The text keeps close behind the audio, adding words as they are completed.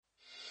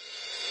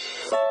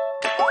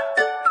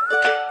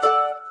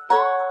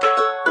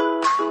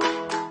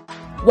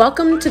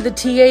Welcome to the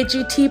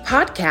TAGT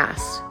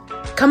podcast.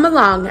 Come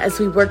along as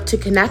we work to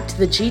connect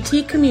the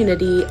GT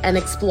community and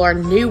explore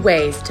new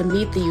ways to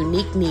meet the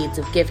unique needs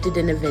of gifted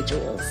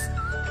individuals.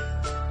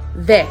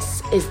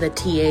 This is the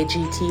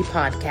TAGT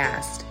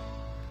podcast.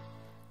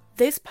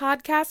 This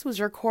podcast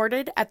was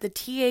recorded at the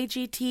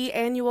TAGT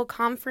annual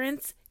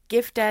conference,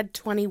 GiftEd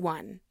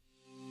 21.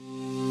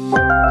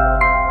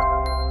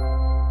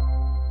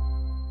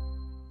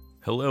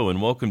 Hello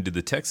and welcome to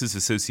the Texas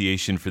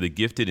Association for the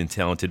Gifted and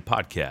Talented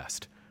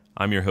podcast.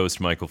 I'm your host,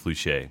 Michael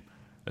Fluchet.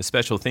 A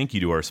special thank you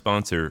to our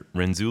sponsor,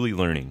 Renzulli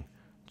Learning.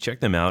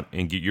 Check them out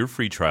and get your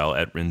free trial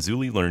at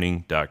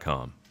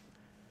renzullilearning.com.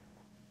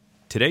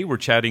 Today we're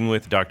chatting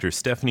with Dr.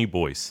 Stephanie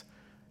Boyce.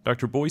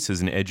 Dr. Boyce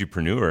is an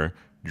edupreneur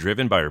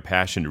driven by her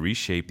passion to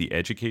reshape the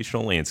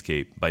educational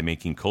landscape by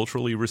making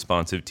culturally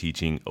responsive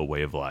teaching a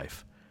way of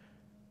life.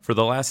 For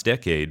the last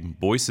decade,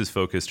 Boyce has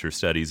focused her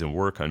studies and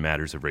work on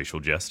matters of racial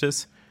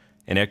justice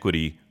and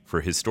equity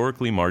for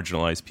historically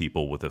marginalized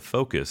people with a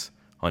focus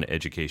on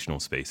educational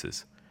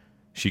spaces.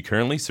 She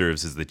currently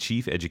serves as the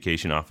Chief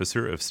Education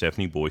Officer of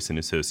Stephanie Boyce &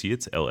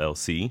 Associates,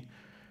 LLC,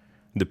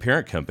 the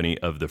parent company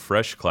of The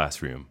Fresh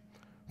Classroom,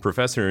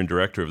 professor and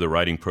director of the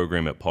writing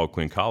program at Paul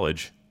Quinn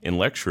College, and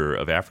lecturer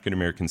of African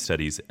American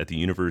Studies at the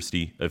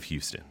University of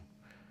Houston.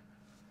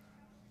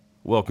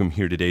 Welcome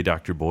here today,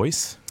 Dr.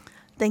 Boyce.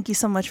 Thank you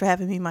so much for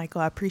having me,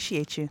 Michael. I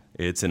appreciate you.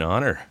 It's an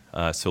honor.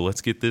 So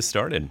let's get this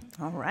started.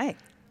 All right.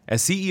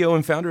 As CEO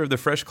and founder of The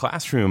Fresh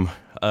Classroom,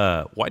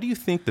 why do you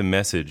think the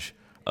message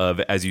of,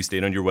 as you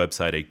state on your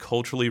website, a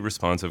culturally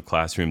responsive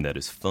classroom that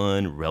is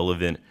fun,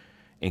 relevant,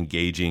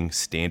 engaging,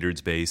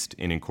 standards-based,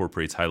 and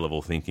incorporates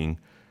high-level thinking,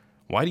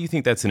 why do you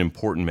think that's an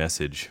important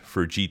message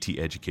for GT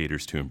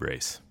educators to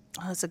embrace?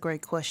 Oh, that's a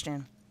great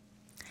question.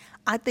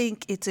 I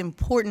think it's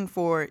important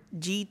for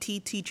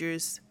GT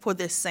teachers for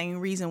the same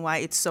reason why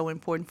it's so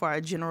important for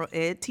our general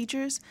ed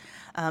teachers.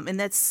 And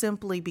that's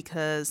simply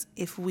because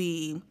if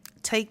we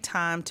take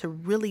time to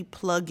really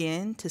plug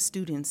in to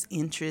students'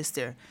 interests,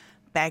 their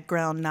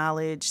background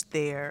knowledge,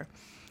 their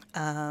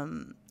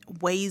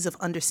ways of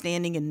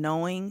understanding and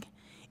knowing,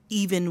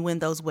 even when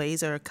those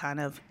ways are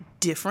kind of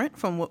different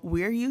from what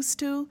we're used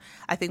to,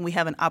 I think we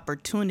have an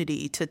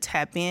opportunity to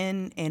tap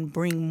in and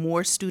bring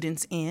more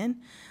students in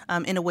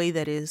a way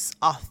that is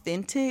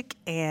authentic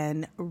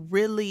and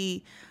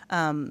really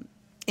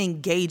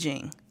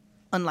engaging,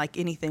 unlike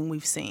anything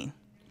we've seen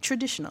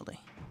traditionally.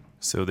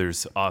 So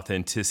there's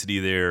authenticity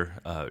there.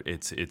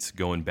 It's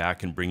going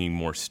back and bringing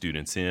more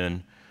students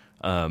in.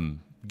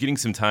 Getting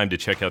some time to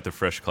check out the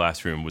Fresh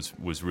Classroom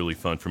was really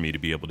fun for me to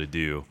be able to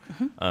do.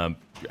 Mm-hmm.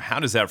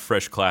 How does that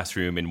Fresh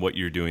Classroom and what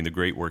you're doing, the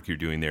great work you're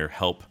doing there,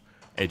 help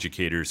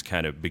educators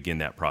kind of begin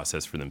that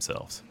process for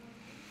themselves?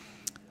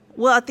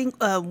 Well, I think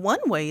one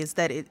way is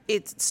that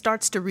it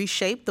starts to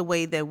reshape the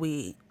way that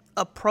we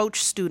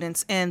approach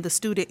students and the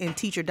student and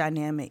teacher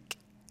dynamic.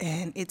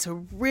 And it's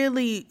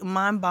really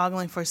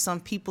mind-boggling for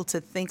some people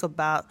to think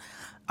about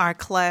our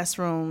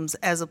classrooms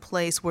as a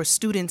place where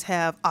students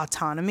have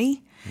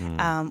autonomy,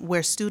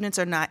 where students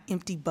are not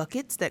empty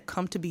buckets that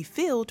come to be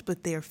filled,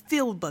 but they're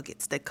filled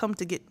buckets that come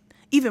to get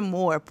even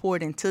more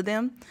poured into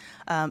them.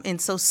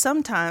 And so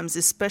sometimes,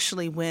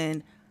 especially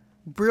when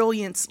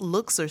brilliance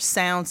looks or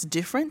sounds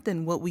different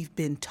than what we've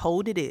been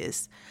told it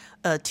is,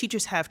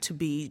 teachers have to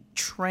be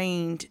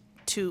trained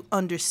to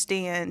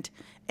understand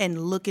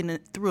and looking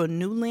through a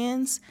new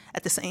lens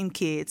at the same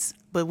kids,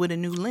 but with a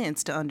new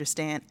lens to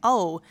understand,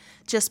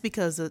 just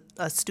because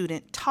a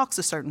student talks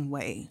a certain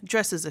way,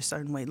 dresses a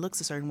certain way, looks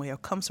a certain way, or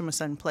comes from a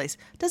certain place,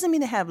 doesn't mean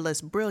they have less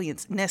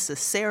brilliance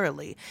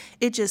necessarily.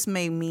 It just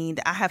may mean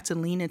that I have to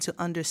lean into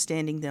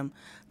understanding them,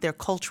 their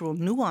cultural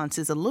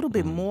nuances a little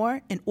bit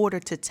more in order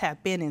to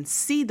tap in and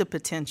see the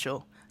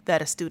potential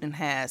that a student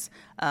has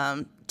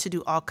to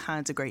do all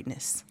kinds of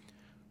greatness.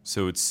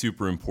 So it's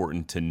super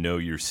important to know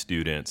your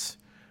students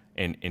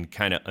and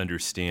kind of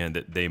understand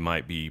that they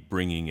might be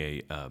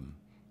bringing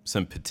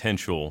some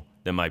potential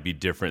that might be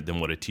different than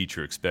what a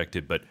teacher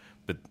expected,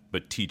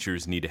 but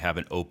teachers need to have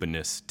an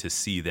openness to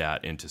see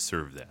that and to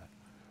serve that.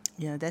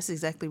 Yeah, that's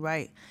exactly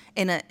right.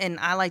 And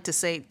I like to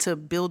say to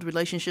build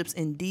relationships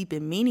in deep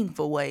and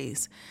meaningful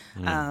ways,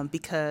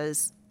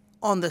 because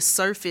on the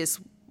surface,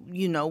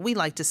 we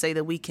like to say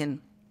that we can,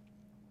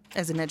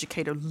 as an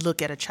educator,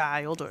 look at a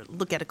child or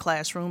look at a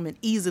classroom and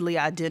easily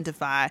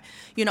identify,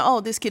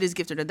 this kid is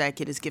gifted or that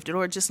kid is gifted,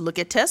 or just look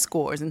at test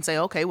scores and say,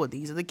 okay, well,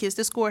 these are the kids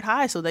that scored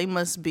high, so they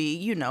must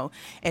be,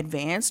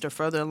 advanced or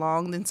further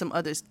along than some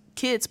other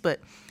kids. But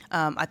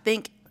I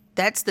think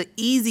that's the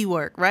easy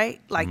work,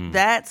 right?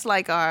 That's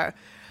like our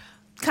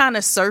kind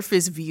of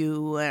surface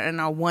view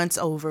and our once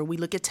over. We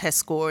look at test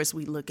scores.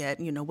 We look at,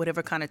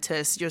 whatever kind of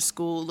test your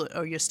school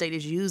or your state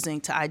is using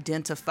to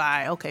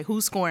identify, okay,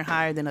 who's scoring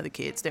higher than other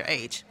kids, their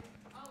age.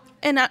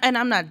 And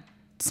I'm not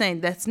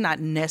saying that's not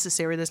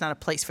necessary. There's not a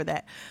place for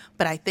that.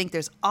 But I think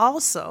there's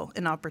also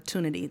an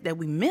opportunity that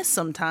we miss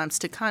sometimes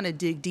to kind of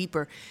dig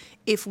deeper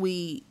if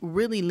we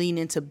really lean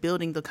into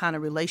building the kind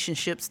of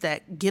relationships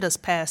that get us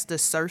past the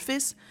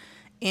surface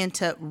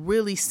into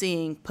really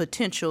seeing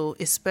potential,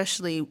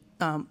 especially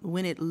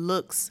when it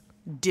looks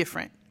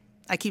different.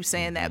 I keep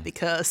saying that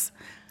because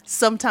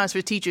sometimes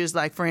for teachers,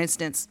 like for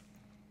instance,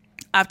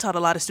 I've taught a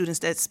lot of students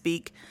that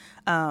speak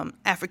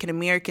African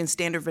American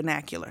standard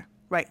vernacular,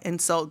 right? And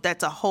so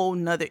that's a whole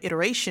nother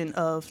iteration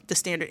of the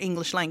standard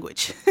English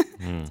language.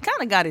 It's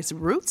kind of got its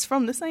roots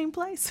from the same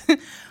place.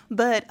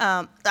 But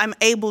I'm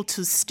able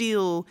to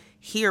still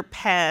hear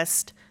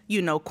past,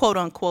 quote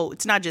unquote,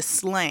 it's not just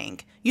slang.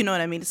 You know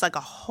what I mean? It's like a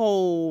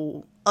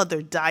whole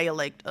other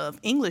dialect of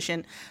English.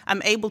 And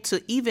I'm able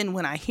to, even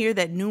when I hear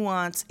that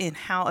nuance in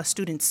how a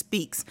student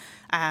speaks,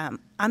 I'm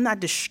not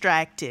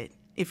distracted,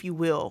 if you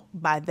will,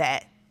 by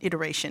that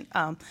iteration.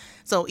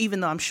 So even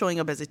though I'm showing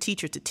up as a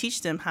teacher to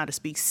teach them how to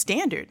speak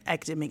standard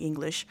academic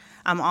English,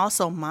 I'm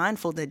also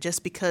mindful that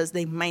just because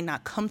they may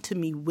not come to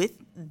me with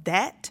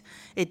that,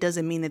 it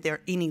doesn't mean that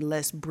they're any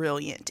less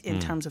brilliant in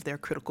terms of their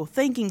critical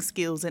thinking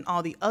skills and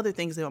all the other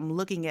things that I'm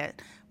looking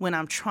at when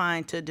I'm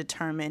trying to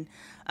determine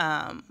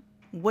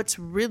what's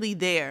really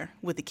there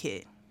with the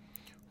kid.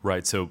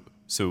 Right.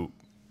 So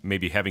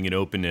maybe having an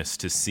openness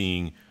to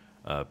seeing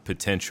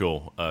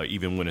potential,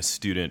 even when a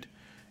student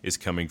is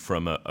coming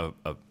from a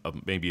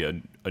maybe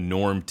a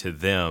norm to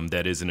them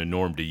that isn't a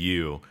norm to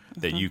you,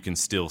 that you can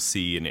still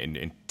see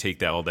and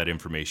take all that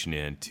information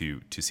in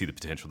to see the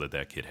potential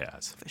that kid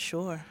has. For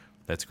sure.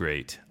 That's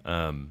great.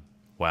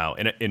 Wow.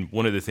 And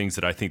one of the things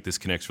that I think this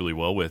connects really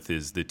well with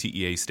is the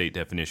TEA state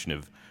definition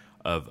of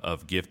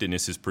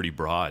giftedness is pretty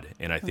broad.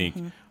 And I think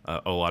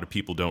a lot of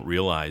people don't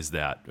realize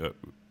that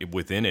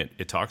within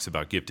it talks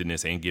about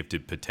giftedness and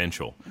gifted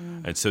potential.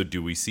 And so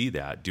do we see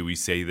that? Do we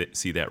see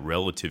that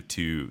relative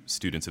to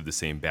students of the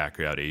same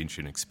background, age,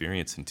 and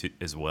experience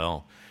as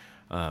well?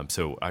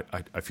 So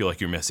I feel like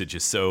your message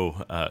is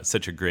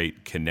such a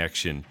great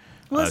connection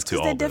to all those.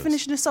 Because that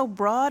definition is so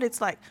broad.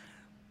 It's like,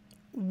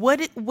 what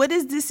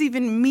does this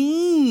even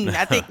mean?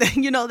 I think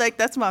that,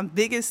 that's my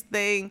biggest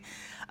thing.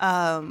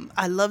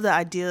 I love the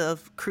idea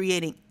of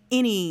creating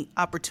any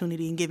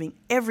opportunity and giving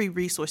every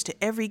resource to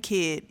every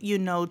kid,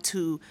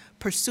 to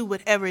pursue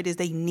whatever it is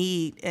they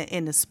need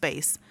in the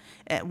space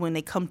when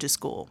they come to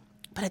school.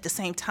 But at the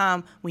same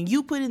time, when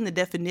you put in the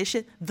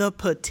definition, the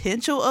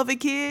potential of a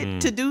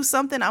kid to do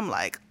something, I'm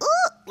like,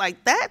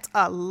 that's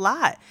a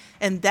lot.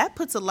 And that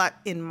puts a lot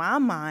in my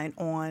mind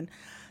on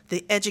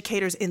the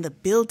educators in the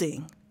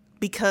building,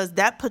 because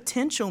that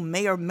potential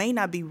may or may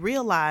not be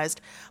realized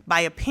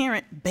by a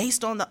parent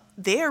based on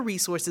their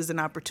resources and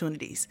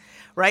opportunities,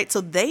 right?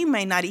 So they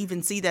may not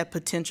even see that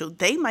potential.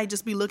 They might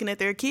just be looking at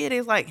their kid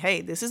as like,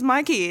 hey, this is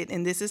my kid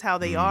and this is how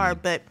they are,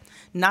 but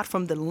not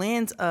from the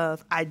lens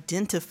of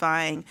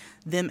identifying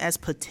them as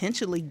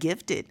potentially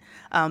gifted,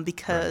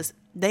 because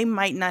they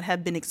might not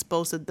have been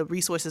exposed to the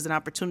resources and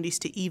opportunities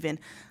to even,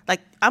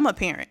 like, I'm a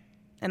parent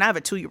and I have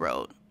a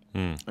 2-year-old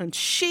and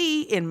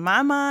she, in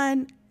my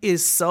mind,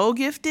 is so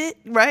gifted,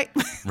 right?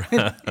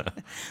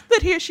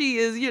 But here she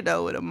is,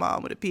 with a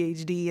mom with a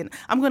PhD, and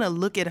I'm going to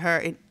look at her,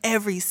 and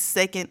every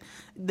second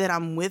that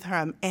I'm with her,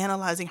 I'm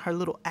analyzing her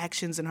little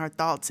actions and her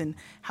thoughts and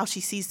how she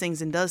sees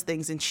things and does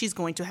things, and she's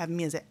going to have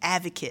me as an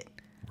advocate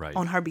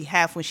on her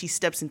behalf when she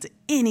steps into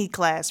any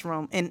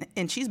classroom,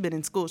 and she's been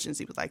in school since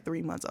she was like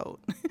 3 months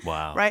old.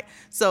 Wow. Right?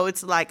 So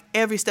it's like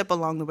every step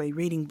along the way,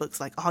 reading books,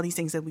 like all these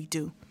things that we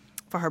do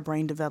for her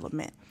brain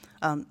development.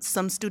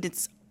 Some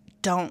students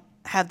don't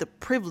have the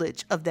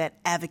privilege of that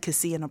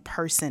advocacy in a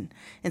person.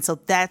 And so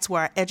that's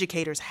where our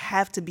educators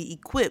have to be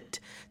equipped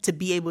to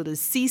be able to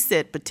see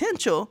said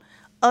potential.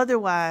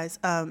 Otherwise,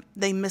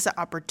 they miss an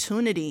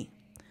opportunity,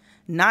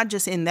 not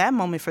just in that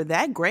moment for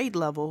that grade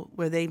level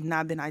where they've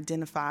not been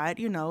identified,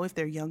 if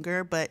they're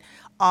younger, but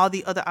all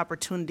the other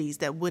opportunities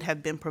that would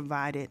have been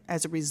provided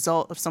as a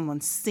result of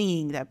someone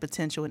seeing that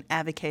potential and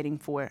advocating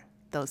for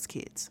those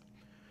kids.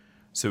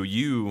 So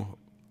you,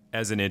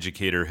 as an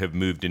educator, have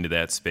moved into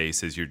that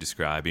space as you're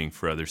describing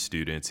for other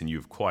students, and you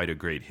have quite a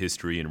great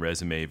history and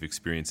resume of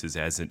experiences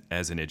as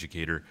an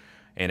educator.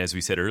 And as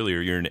we said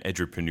earlier, you're an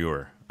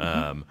edupreneur,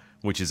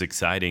 which is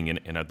exciting.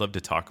 And I'd love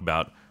to talk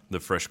about the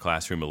Fresh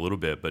Classroom a little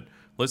bit, but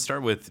let's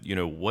start with,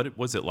 what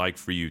was it like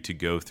for you to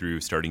go through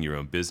starting your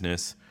own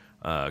business,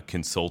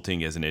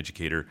 consulting as an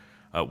educator?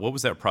 What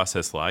was that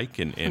process like,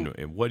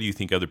 and what do you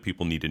think other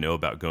people need to know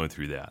about going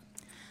through that?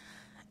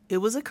 It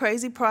was a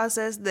crazy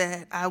process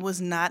that I was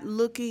not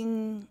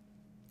looking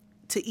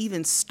to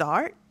even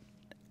start.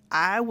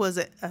 I was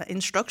an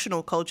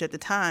instructional coach at the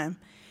time,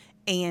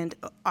 and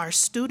our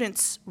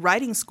students'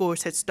 writing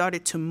scores had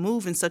started to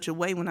move in such a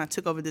way when I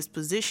took over this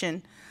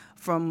position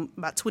from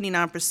about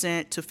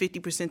 29% to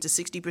 50% to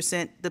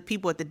 60%. The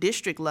people at the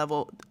district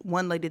level,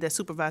 one lady that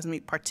supervised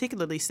me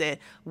particularly said,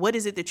 "What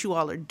is it that you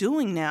all are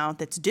doing now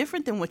that's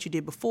different than what you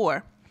did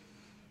before?"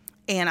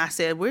 And I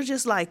said, "We're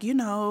just like,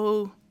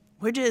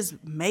 we're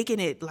just making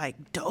it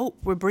like dope.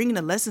 We're bringing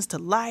the lessons to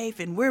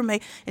life, and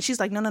and she's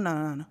like,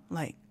 no.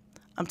 Like,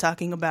 I'm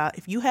talking about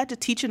if you had to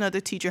teach another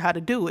teacher how to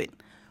do it,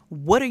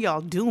 what are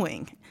y'all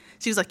doing?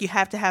 She was like, you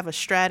have to have a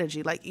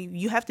strategy. Like,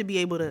 you have to be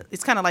able to,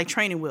 it's kind of like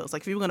training wheels.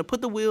 Like, if you're going to put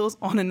the wheels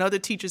on another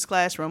teacher's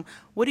classroom,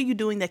 what are you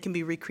doing that can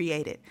be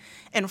recreated?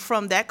 And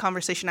from that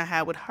conversation I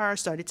had with her, I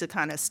started to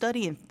kind of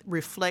study and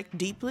reflect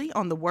deeply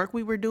on the work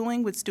we were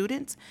doing with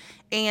students.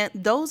 And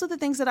those are the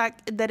things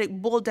that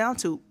it boiled down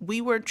to.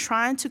 We were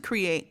trying to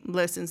create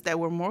lessons that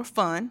were more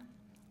fun,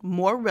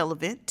 more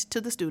relevant to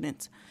the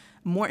students,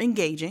 more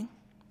engaging,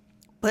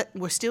 but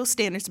we're still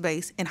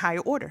standards-based and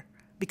higher order,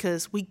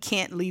 because we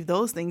can't leave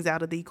those things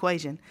out of the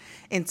equation.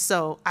 And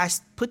so I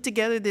put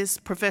together this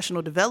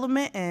professional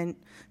development, and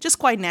just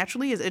quite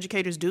naturally, as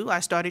educators do,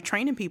 I started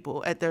training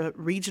people at the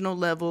regional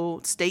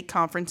level, state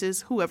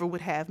conferences, whoever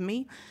would have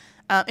me.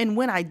 And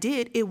when I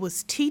did, it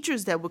was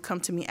teachers that would come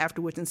to me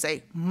afterwards and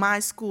say, my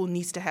school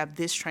needs to have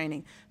this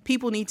training.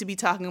 People need to be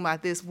talking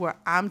about this where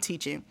I'm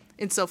teaching.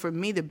 And so for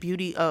me, the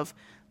beauty of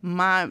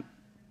my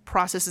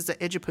process as an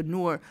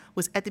edupreneur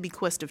was at the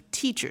bequest of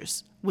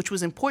teachers, which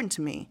was important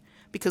to me.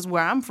 Because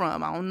where I'm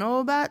from, I don't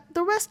know about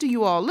the rest of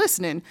you all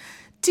listening,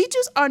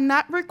 teachers are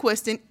not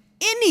requesting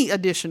any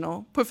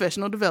additional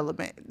professional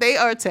development. They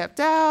are tapped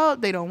out.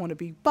 They don't want to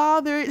be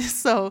bothered.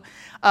 So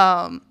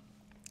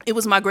it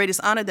was my greatest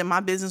honor that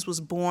my business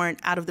was born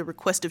out of the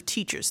request of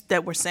teachers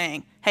that were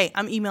saying, hey,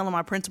 I'm emailing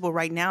my principal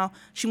right now.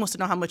 She wants to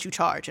know how much you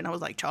charge. And I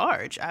was like,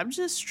 charge? I'm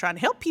just trying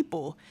to help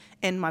people.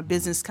 And my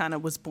business kind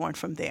of was born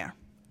from there.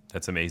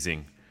 That's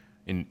amazing.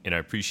 And I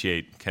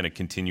appreciate kind of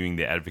continuing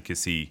the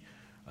advocacy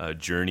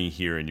journey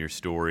here in your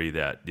story,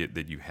 that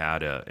you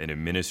had an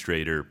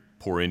administrator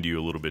pour into you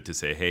a little bit to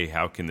say, hey,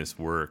 how can this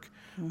work?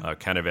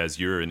 Kind of as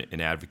you're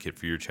an advocate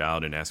for your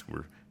child, and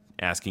we're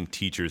asking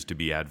teachers to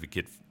be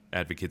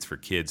advocates for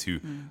kids who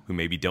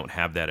maybe don't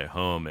have that at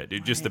home.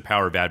 Just the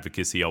power of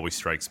advocacy always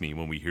strikes me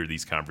when we hear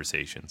these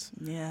conversations.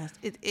 Yeah,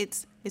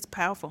 it's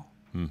powerful.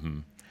 Mm-hmm.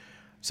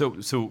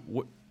 So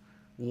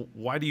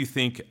why do you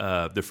think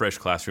the Fresh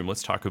Classroom?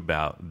 Let's talk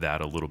about that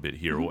a little bit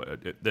here.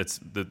 That's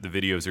the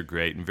videos are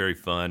great and very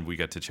fun. We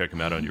got to check them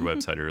out on your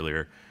website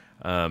earlier.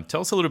 Tell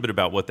us a little bit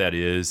about what that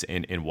is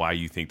and why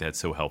you think that's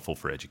so helpful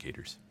for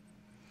educators.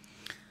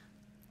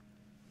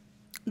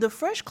 The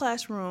Fresh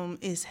Classroom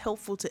is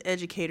helpful to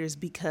educators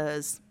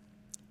because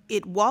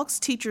it walks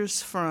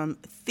teachers from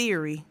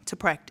theory to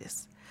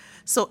practice.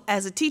 So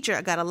as a teacher,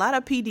 I got a lot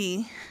of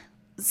PD.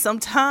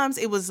 Sometimes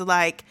it was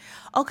like,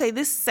 okay,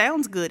 this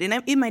sounds good.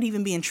 And it might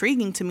even be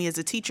intriguing to me as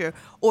a teacher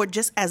or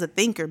just as a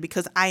thinker,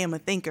 because I am a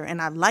thinker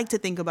and I like to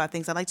think about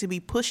things. I like to be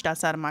pushed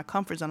outside of my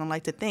comfort zone. I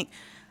like to think,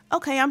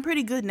 okay, I'm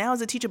pretty good now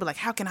as a teacher, but like,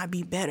 how can I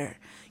be better?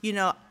 You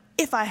know,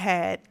 if I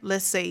had,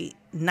 let's say,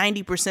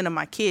 90% of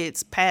my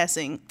kids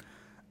passing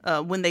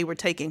when they were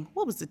taking,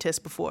 what was the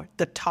test before?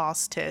 The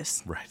TOS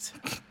test. Right.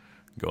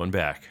 Going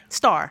back.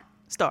 STAR.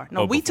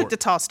 No, we took the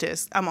TOS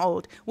test. I'm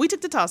old. We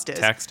took the TOS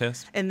test. Tax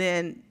test? And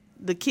then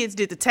the kids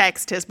did the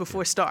tax test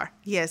before STAR.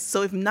 Yes.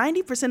 So if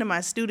 90% of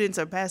my students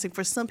are passing,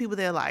 for some people,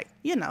 they're like,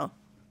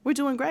 we're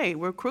doing great.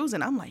 We're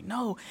cruising. I'm like,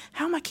 no,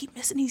 how am I keep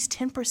missing these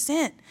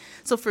 10%?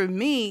 So for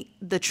me,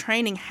 the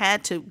training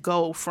had to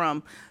go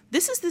from,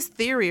 this is this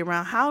theory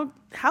around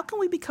how can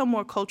we become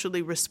more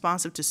culturally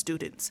responsive to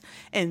students?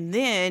 And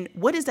then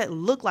what does that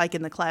look like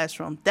in the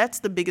classroom? That's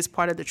the biggest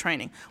part of the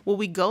training. What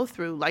we go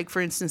through, like,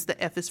 for instance,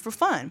 the F is for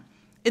fun.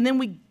 And then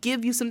we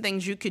give you some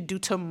things you could do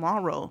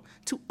tomorrow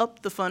to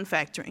up the fun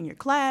factor in your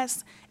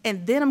class.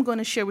 And then I'm going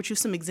to share with you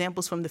some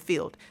examples from the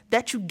field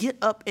that you get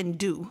up and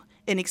do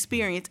and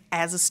experience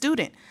as a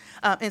student.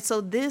 And so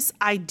this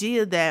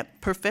idea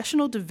that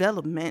professional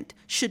development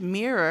should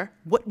mirror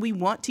what we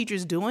want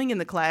teachers doing in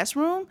the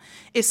classroom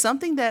is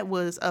something that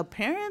was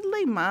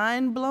apparently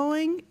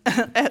mind-blowing.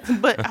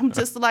 But I'm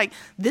just like,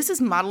 this is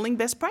modeling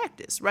best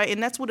practice, right?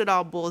 And that's what it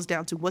all boils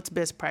down to. What's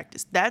best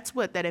practice? That's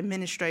what that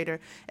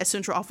administrator at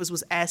Central Office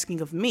was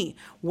asking of me.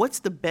 What's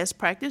the best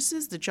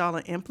practices that y'all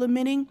are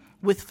implementing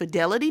with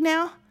fidelity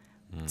now?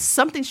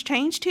 Something's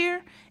changed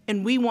here,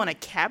 and we want to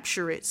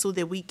capture it so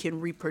that we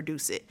can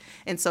reproduce it.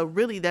 And so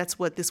really that's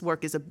what this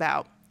work is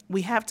about.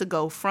 We have to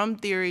go from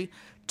theory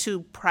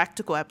to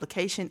practical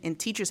application, and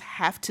teachers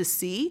have to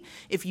see,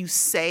 if you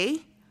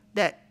say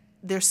that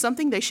there's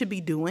something they should be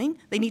doing,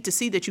 they need to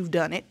see that you've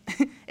done it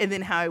and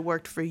then how it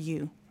worked for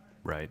you.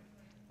 Right.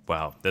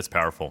 Wow, that's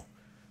powerful.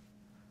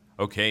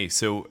 Okay,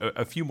 so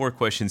a few more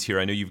questions here.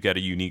 I know you've got a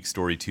unique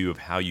story, too, of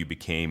how you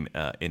became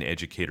an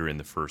educator in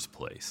the first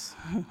place.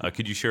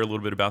 Could you share a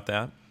little bit about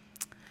that?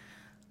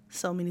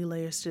 So many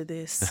layers to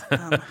this.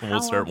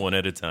 We'll start one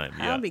at a time.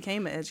 How I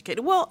became an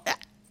educator. Well,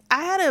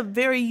 I had a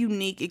very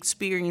unique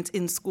experience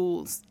in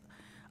schools.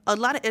 A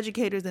lot of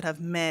educators that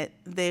I've met,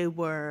 they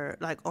were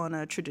like on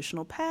a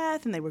traditional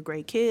path and they were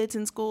great kids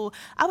in school.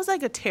 I was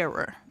like a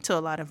terror to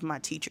a lot of my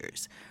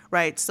teachers,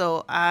 right?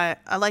 So I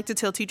like to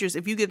tell teachers,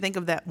 if you could think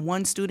of that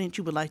one student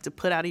you would like to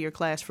put out of your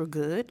class for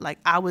good, like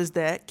I was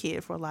that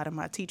kid for a lot of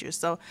my teachers.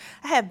 So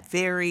I had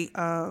very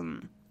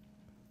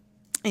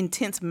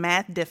intense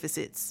math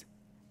deficits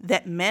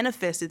that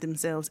manifested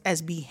themselves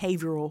as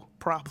behavioral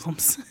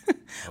problems.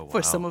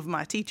 for some of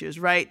my teachers,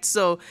 right?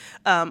 So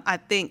I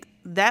think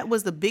that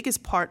was the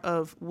biggest part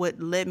of what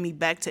led me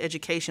back to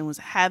education, was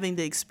having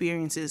the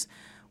experiences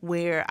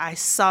where I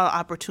saw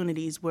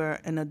opportunities where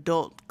an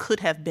adult could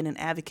have been an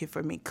advocate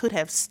for me, could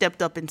have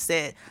stepped up and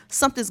said,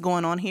 something's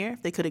going on here.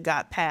 They could have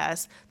got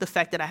past the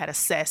fact that I had a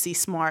sassy,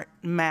 smart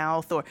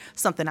mouth or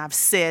something I've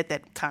said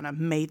that kind of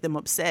made them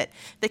upset.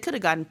 They could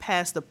have gotten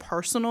past the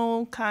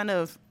personal kind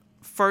of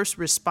first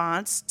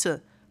response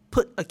to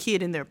put a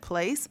kid in their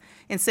place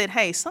and said,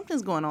 hey,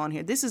 something's going on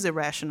here. This is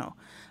irrational.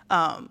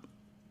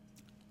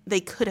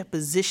 They could have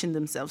positioned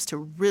themselves to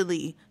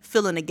really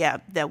fill in a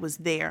gap that was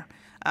there.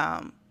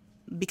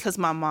 Because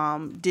my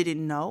mom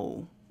didn't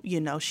know,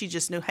 she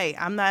just knew, hey,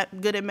 I'm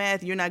not good at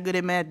math. You're not good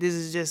at math. This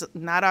is just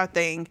not our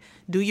thing.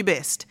 Do your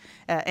best.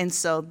 And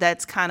so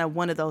that's kind of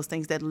one of those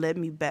things that led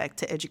me back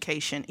to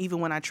education,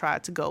 even when I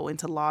tried to go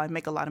into law and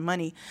make a lot of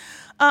money,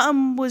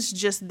 was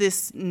just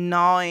this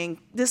gnawing,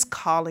 this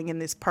calling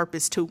and this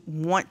purpose to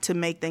want to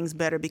make things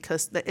better,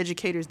 because the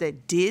educators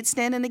that did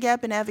stand in the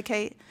gap and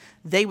advocate,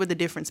 they were the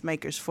difference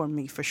makers for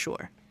me, for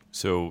sure.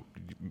 So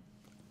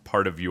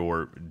part of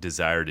your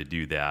desire to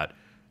do that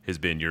has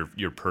been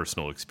your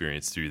personal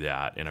experience through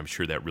that, and I'm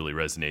sure that really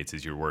resonates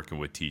as you're working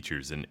with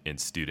teachers and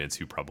students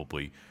who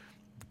probably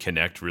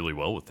connect really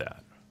well with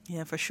that.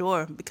 Yeah, for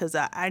sure, because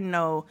I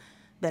know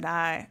that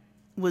I've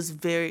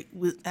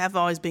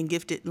always been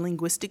gifted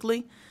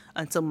linguistically,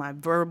 and so my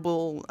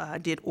verbal, I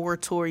did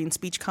oratory and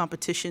speech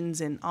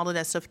competitions, and all of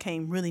that stuff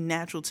came really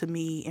natural to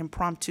me,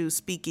 impromptu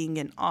speaking,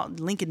 and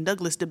Lincoln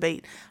Douglas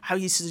debate, I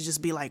used to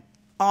just be like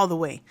all the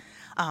way.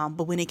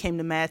 But when it came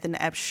to math and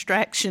the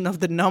abstraction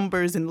of the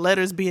numbers and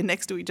letters being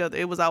next to each other,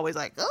 it was always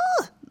like,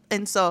 ugh.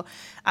 And so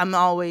I'm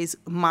always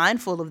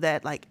mindful of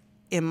that. Like,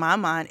 in my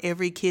mind,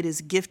 every kid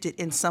is gifted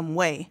in some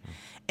way.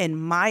 And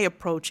my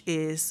approach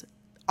is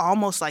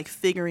almost like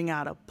figuring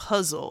out a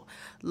puzzle.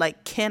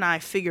 Like, can I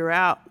figure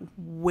out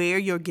where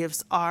your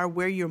gifts are,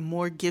 where you're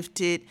more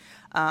gifted,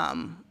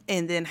 and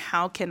then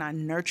how can I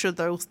nurture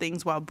those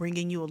things while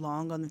bringing you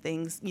along on the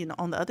things,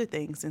 on the other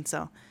things. And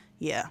so,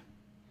 yeah.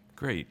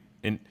 Great.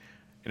 And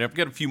I've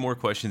got a few more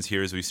questions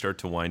here as we start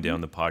to wind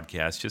down the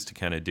podcast, just to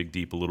kind of dig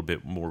deep a little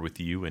bit more with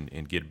you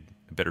and get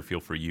a better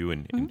feel for you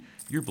and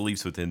your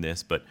beliefs within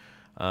this. But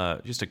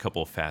just a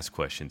couple of fast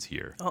questions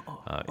here.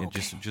 And okay.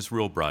 just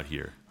real broad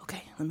here.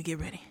 Okay, let me get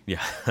ready.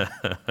 Yeah.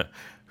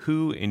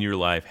 Who in your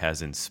life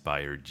has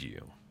inspired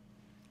you?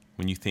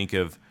 When you think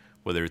of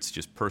whether it's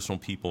just personal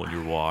people in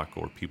your walk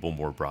or people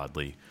more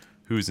broadly,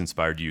 who has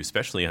inspired you,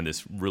 especially on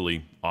this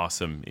really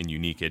awesome and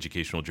unique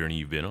educational journey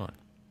you've been on?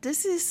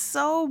 This is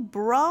so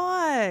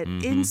broad.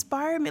 It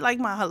inspired me like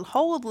my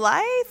whole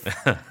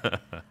life.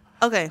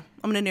 Okay,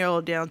 I'm going to narrow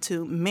it down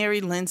to Mary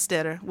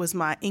Lindstetter was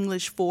my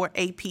English 4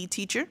 AP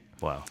teacher.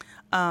 Wow.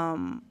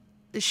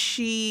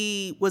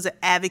 She was an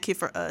advocate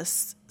for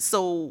us.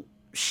 So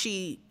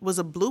she was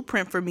a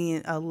blueprint for me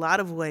in a lot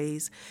of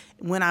ways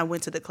when I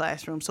went to the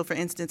classroom. So for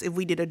instance, if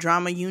we did a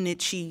drama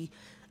unit,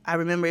 I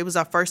remember it was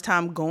our first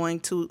time going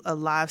to a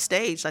live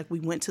stage. Like, we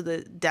went to the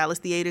Dallas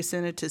Theater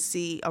Center to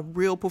see a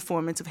real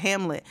performance of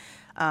Hamlet.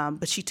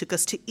 But she took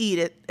us to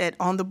eat at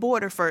On the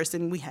Border first,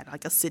 and we had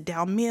like a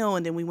sit-down meal,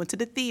 and then we went to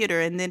the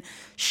theater, and then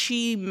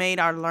she made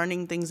our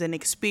learning things an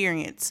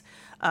experience.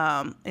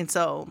 And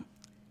so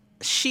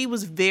she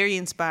was very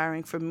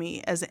inspiring for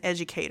me as an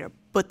educator.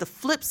 But the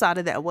flip side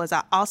of that was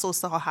I also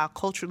saw how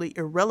culturally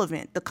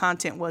irrelevant the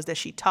content was that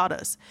she taught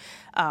us.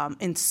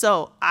 And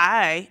so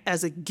I,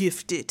 as a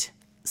gifted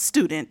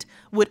student,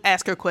 would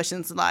ask her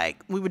questions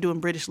like, we were doing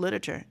British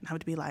literature, and I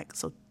would be like,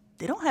 so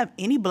they don't have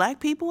any black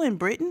people in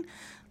Britain?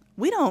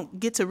 We don't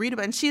get to read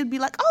about it. And she would be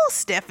like, oh,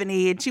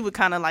 Stephanie, and she would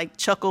kind of like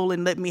chuckle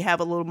and let me have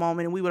a little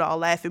moment, and we would all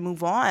laugh and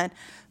move on.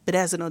 But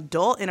as an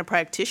adult and a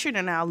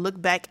practitioner now, I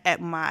look back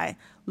at my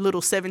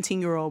little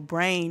 17-year-old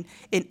brain,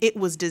 and it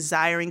was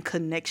desiring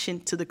connection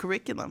to the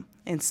curriculum.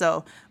 And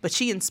so, but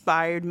she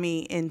inspired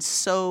me in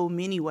so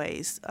many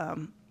ways,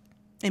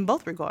 in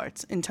both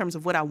regards, in terms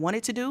of what I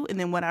wanted to do and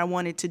then what I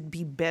wanted to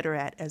be better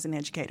at as an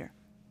educator.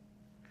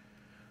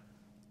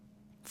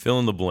 Fill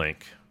in the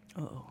blank.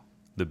 Uh-oh.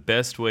 The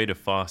best way to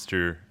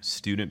foster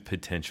student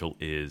potential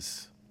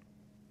is?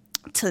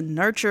 To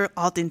nurture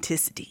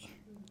authenticity,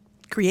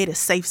 create a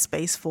safe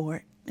space for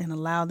it, and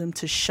allow them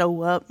to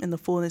show up in the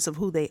fullness of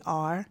who they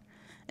are,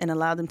 and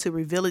allow them to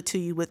reveal it to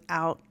you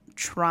without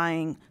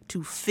trying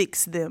to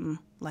fix them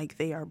like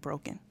they are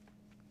broken.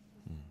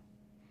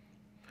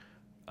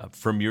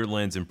 From your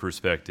lens and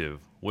perspective,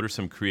 what are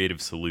some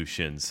creative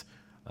solutions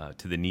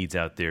to the needs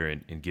out there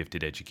in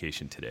gifted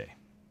education today?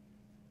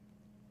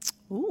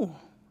 Ooh,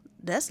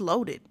 that's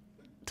loaded.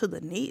 To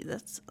the need.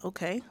 That's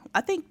okay.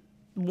 I think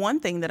one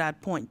thing that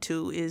I'd point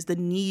to is the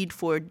need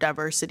for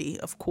diversity,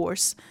 of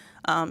course,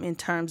 in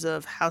terms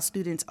of how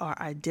students are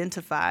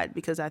identified,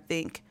 because I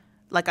think,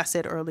 like I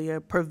said earlier,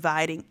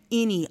 providing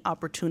any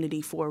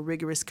opportunity for a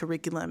rigorous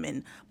curriculum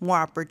and more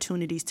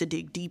opportunities to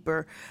dig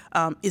deeper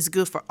is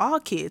good for all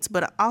kids.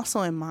 But I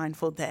also am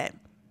mindful that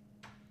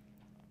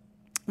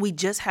we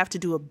just have to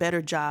do a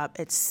better job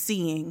at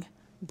seeing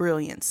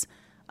brilliance.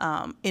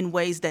 in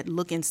ways that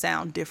look and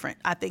sound different.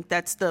 I think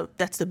that's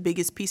the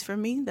biggest piece for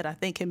me that I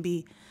think can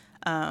be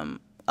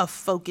a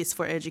focus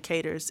for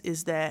educators,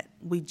 is that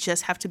we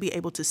just have to be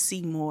able to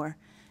see more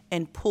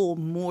and pull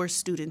more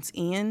students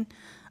in.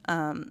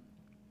 I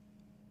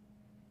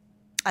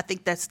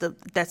think that's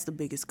the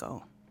biggest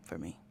goal for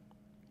me.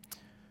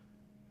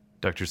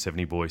 Dr.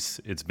 Stephanie Boyce,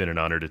 it's been an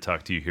honor to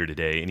talk to you here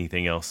today.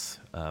 Anything else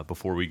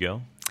before we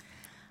go?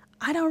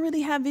 I don't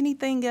really have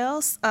anything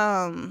else.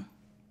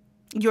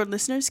 Your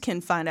listeners can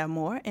find out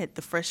more at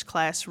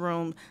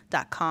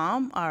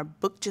thefreshclassroom.com. Our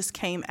book just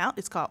came out.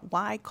 It's called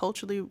Why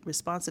Culturally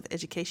Responsive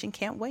Education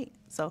Can't Wait.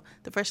 So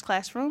The Fresh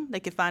Classroom,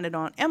 they can find it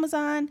on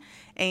Amazon.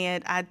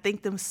 And I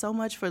thank them so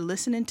much for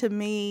listening to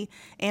me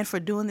and for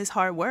doing this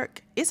hard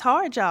work. It's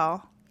hard,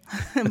 y'all,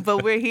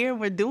 but we're here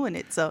and we're doing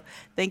it. So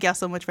thank y'all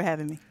so much for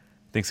having me.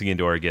 Thanks again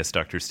to our guest,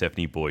 Dr.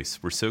 Stephanie Boyce.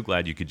 We're so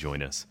glad you could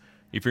join us.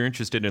 If you're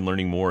interested in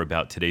learning more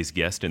about today's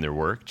guest and their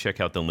work, check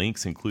out the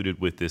links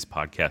included with this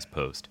podcast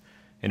post.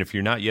 And if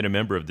you're not yet a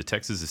member of the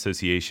Texas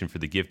Association for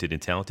the Gifted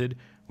and Talented,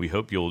 we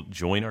hope you'll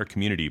join our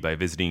community by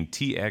visiting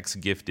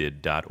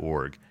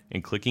txgifted.org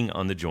and clicking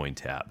on the Join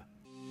tab.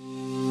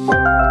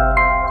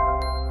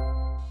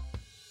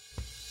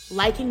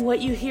 Liking what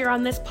you hear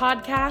on this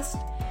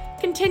podcast?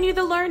 Continue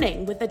the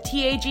learning with a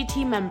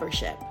TAGT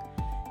membership.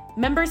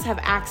 Members have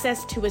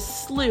access to a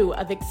slew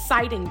of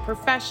exciting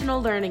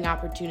professional learning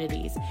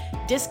opportunities,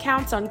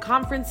 discounts on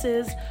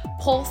conferences,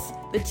 Pulse,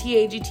 the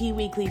TAGT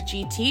Weekly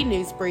GT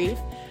News Brief,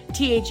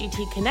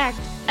 TAGT Connect,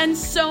 and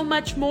so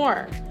much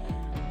more.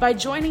 By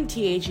joining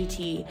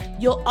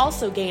TAGT, you'll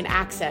also gain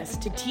access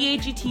to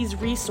TAGT's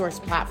resource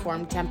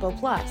platform, Tempo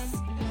Plus.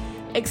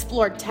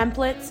 Explore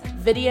templates,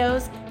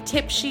 videos,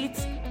 tip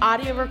sheets,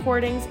 audio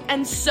recordings,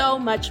 and so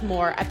much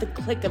more at the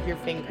click of your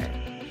finger.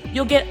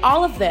 You'll get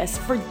all of this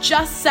for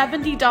just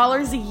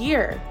 $70 a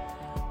year.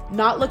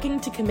 Not looking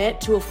to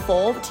commit to a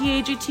full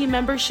TAGT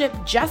membership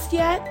just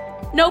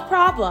yet? No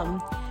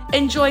problem.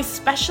 Enjoy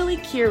specially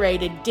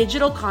curated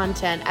digital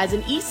content as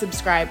an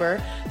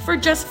e-subscriber for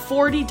just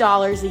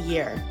 $40 a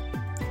year.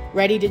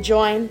 Ready to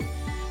join?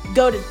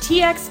 Go to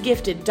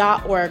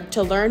txgifted.org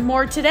to learn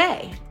more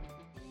today.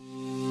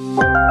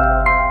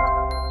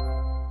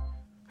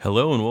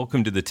 Hello and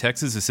welcome to the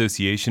Texas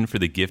Association for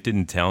the Gifted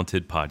and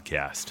Talented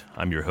podcast.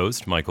 I'm your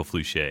host, Michael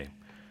Fluchet.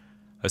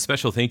 A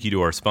special thank you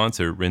to our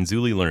sponsor,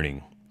 Renzulli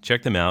Learning.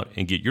 Check them out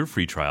and get your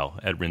free trial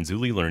at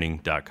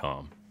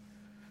renzullilearning.com.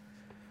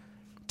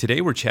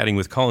 Today we're chatting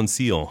with Colin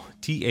Seale,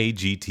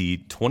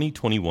 TAGT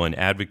 2021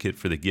 Advocate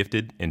for the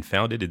Gifted and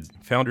founder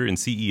and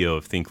CEO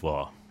of Think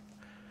Law.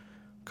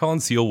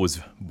 Colin Seale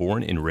was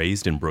born and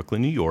raised in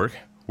Brooklyn, New York,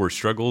 where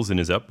struggles in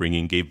his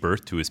upbringing gave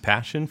birth to his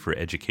passion for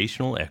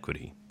educational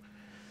equity.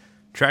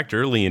 Tracked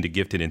early into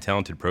gifted and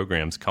talented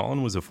programs,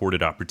 Colin was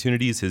afforded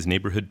opportunities his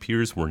neighborhood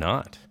peers were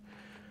not.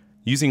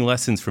 Using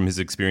lessons from his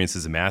experience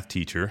as a math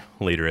teacher,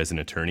 later as an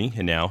attorney,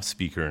 and now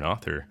speaker and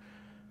author,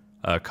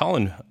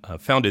 Colin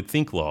founded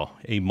Think Law,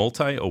 a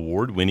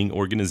multi-award-winning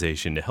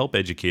organization to help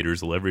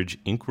educators leverage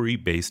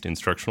inquiry-based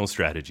instructional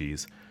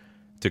strategies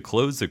to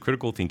close the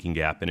critical thinking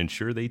gap and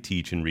ensure they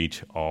teach and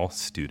reach all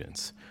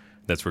students.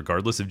 That's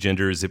regardless of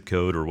gender, zip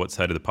code, or what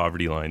side of the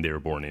poverty line they were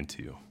born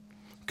into.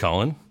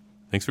 Colin,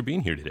 thanks for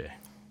being here today.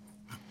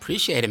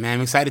 Appreciate it, man.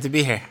 I'm excited to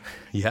be here.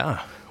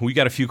 Yeah. We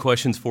got a few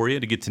questions for you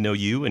to get to know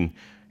you and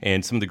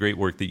some of the great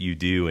work that you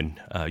do. And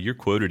you're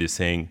quoted as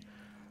saying,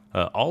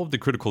 all of the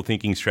critical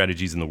thinking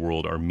strategies in the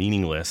world are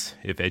meaningless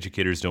if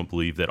educators don't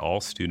believe that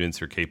all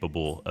students are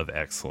capable of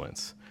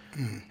excellence.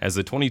 As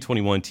the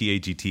 2021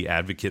 TAGT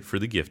Advocate for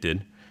the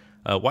Gifted,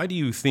 why do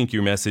you think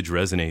your message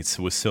resonates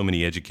with so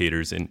many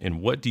educators,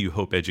 and what do you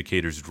hope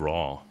educators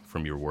draw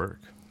from your work?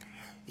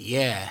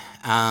 Yeah,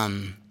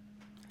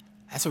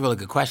 that's a really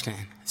good question.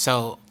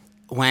 So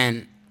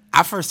when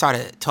I first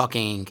started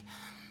talking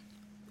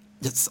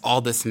just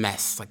all this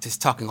mess, like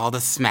just talking all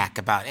this smack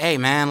about, hey,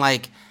 man,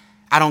 like,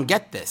 I don't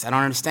get this. I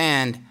don't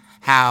understand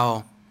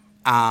how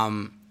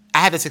I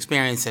had this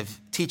experience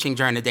of teaching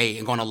during the day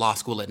and going to law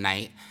school at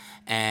night,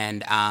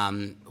 and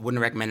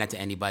wouldn't recommend that to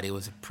anybody. It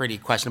was a pretty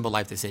questionable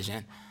life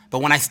decision.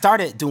 But when I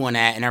started doing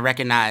that and I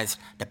recognized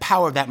the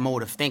power of that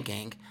mode of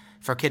thinking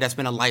for a kid that's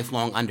been a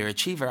lifelong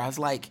underachiever, I was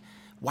like,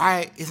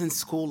 why isn't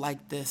school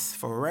like this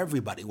for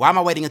everybody? Why am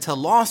I waiting until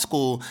law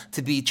school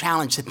to be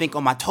challenged to think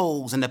on my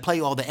toes and to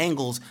play all the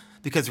angles?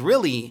 Because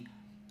really,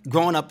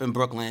 growing up in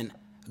Brooklyn,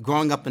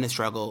 growing up in the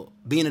struggle,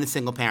 being in a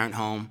single-parent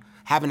home,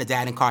 having a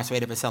dad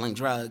incarcerated for selling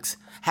drugs,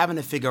 having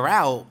to figure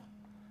out,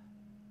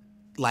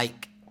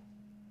 like,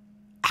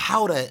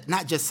 how to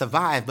not just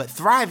survive, but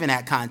thrive in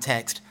that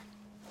context,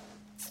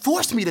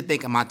 forced me to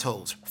think on my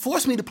toes,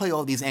 forced me to play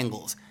all these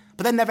angles,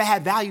 but that never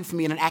had value for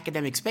me in an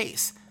academic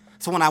space.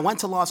 So when I went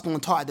to law school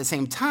and taught at the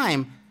same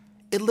time,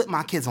 it lit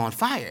my kids on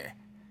fire.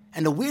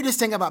 And the weirdest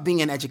thing about being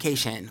in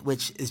education,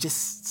 which is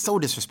just so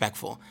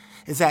disrespectful,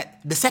 is that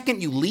the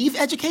second you leave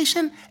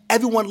education,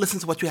 everyone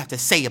listens to what you have to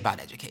say about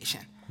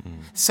education.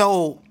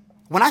 So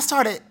when I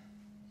started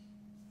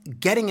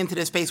getting into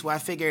this space where I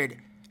figured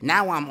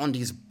now I'm on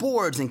these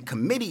boards and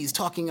committees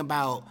talking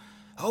about,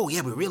 oh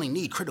yeah, we really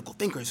need critical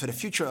thinkers for the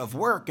future of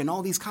work and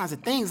all these kinds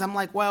of things. I'm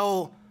like,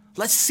 well,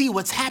 let's see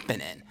what's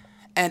happening.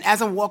 And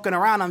as I'm walking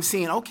around, I'm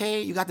seeing,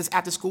 okay, you got this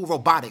after-school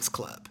robotics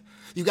club.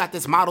 You got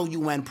this Model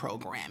UN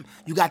program.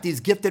 You got these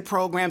gifted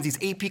programs, these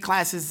AP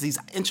classes, these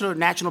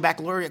international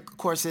baccalaureate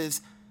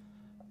courses,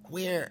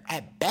 where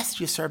at best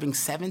you're serving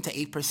 7 to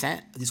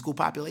 8% of the school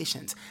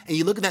populations. And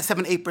you look at that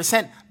 7 to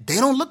 8%, they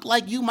don't look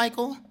like you,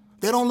 Michael.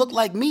 They don't look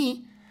like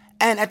me.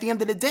 And at the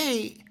end of the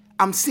day,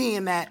 I'm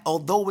seeing that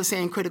although we're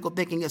saying critical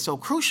thinking is so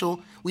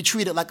crucial, we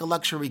treat it like a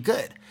luxury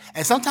good.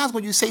 And sometimes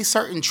when you say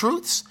certain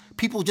truths,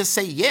 people just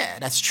say, yeah,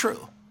 that's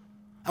true.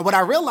 And what I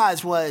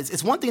realized was,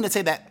 it's one thing to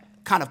say that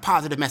kind of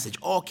positive message,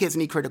 all kids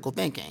need critical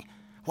thinking.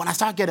 When I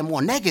start getting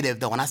more negative,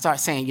 though, when I start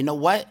saying, you know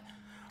what,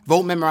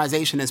 rote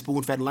memorization and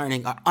spoon-fed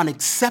learning are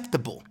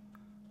unacceptable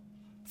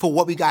for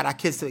what we got our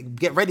kids to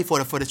get ready for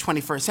the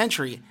 21st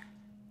century,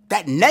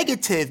 that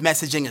negative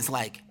messaging is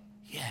like,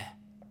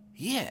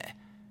 yeah.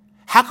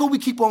 How can we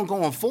keep on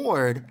going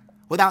forward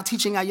without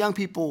teaching our young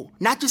people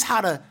not just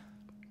how to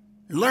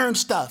learn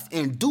stuff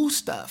and do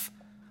stuff,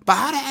 but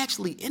how to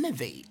actually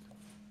innovate,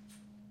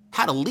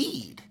 how to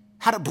lead,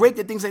 how to break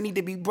the things that need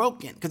to be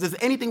broken? Because if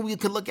there's anything we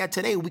could look at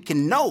today, we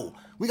can know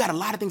we got a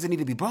lot of things that need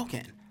to be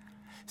broken.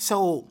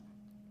 So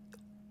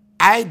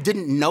I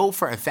didn't know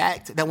for a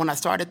fact that when I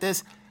started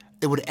this,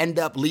 it would end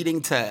up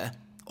leading to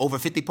over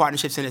 50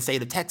 partnerships in the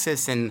state of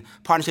Texas and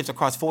partnerships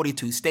across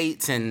 42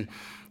 states and,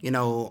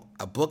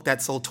 a book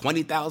that sold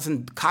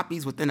 20,000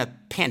 copies within a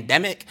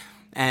pandemic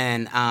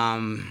and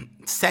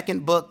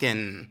second book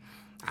and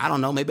I don't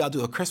know, maybe I'll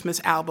do a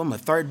Christmas album, a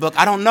third book,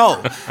 I don't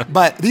know.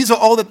 But these are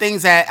all the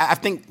things that I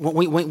think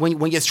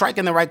when you're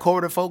striking the right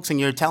chord with folks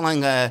and you're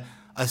telling a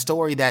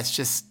story that's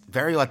just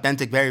very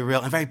authentic, very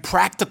real, and very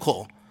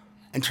practical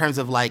in terms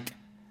of like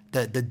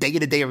the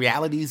day-to-day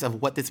realities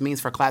of what this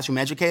means for classroom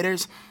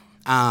educators,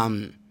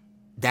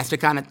 that's the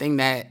kind of thing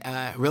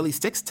that really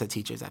sticks to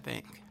teachers, I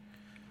think.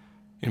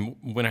 And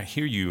when I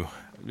hear you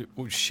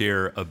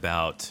share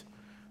about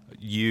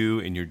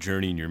you and your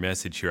journey and your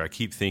message here, I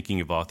keep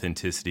thinking of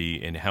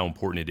authenticity and how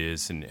important it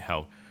is and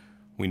how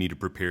we need to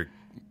prepare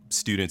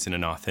students in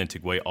an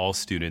authentic way, all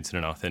students in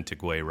an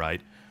authentic way,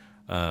 right?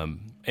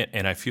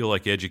 And I feel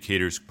like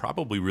educators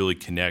probably really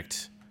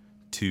connect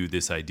to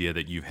this idea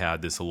that you've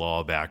had this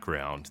law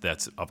background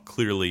that's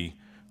clearly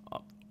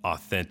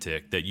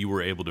authentic, that you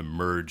were able to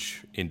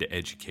merge into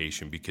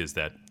education because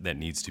that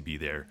needs to be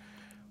there.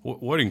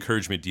 What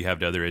encouragement do you have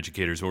to other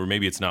educators, or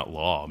maybe it's not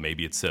law,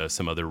 maybe it's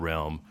some other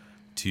realm,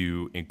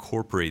 to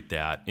incorporate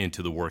that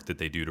into the work that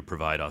they do to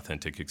provide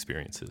authentic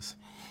experiences?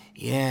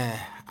 Yeah,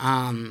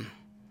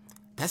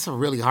 that's a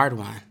really hard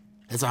one.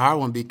 It's a hard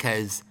one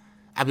because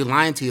I'd be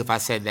lying to you if I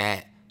said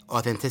that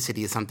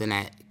authenticity is something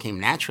that came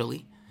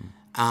naturally.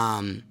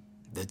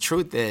 The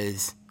truth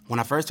is, when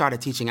I first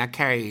started teaching, I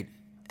carried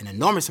an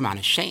enormous amount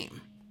of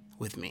shame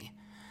with me.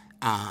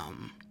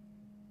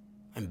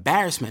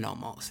 Embarrassment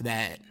almost,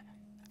 that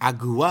I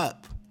grew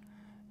up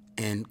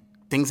in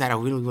things that I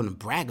really wouldn't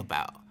brag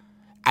about.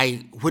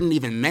 I wouldn't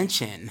even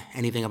mention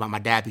anything about my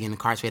dad being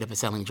incarcerated for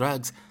selling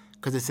drugs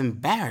because it's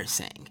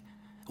embarrassing.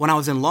 When I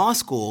was in law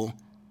school,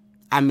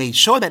 I made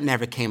sure that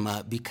never came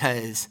up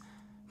because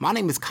my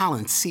name is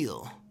Colin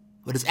Seale,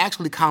 but it's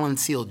actually Colin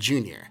Seale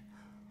Jr.,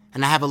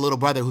 and I have a little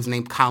brother who's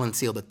named Colin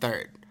Seale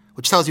III,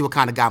 which tells you what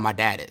kind of guy my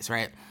dad is,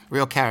 right?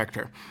 Real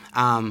character.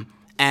 And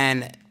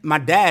my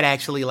dad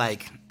actually,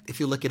 if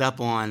you look it up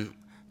on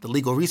the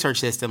legal research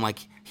system,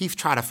 he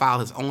tried to file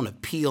his own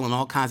appeal and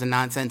all kinds of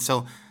nonsense.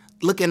 So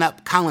looking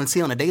up Colin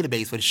Seale in a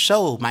database would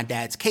show my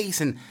dad's case,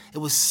 and it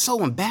was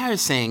so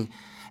embarrassing.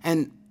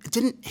 And it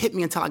didn't hit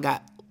me until I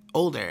got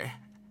older.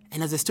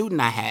 And as a student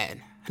I had,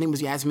 her name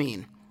was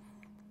Yasmin,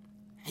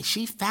 and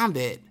she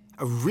founded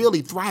a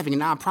really thriving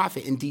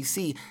nonprofit in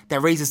D.C. that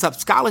raises up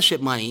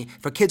scholarship money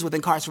for kids with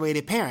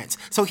incarcerated parents.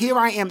 So here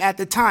I am at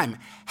the time,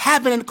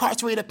 having an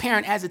incarcerated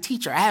parent as a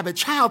teacher. I have a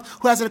child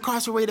who has an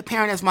incarcerated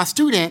parent as my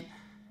student,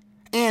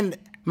 and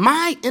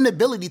my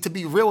inability to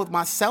be real with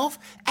myself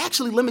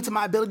actually limited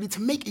my ability to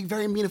make a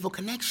very meaningful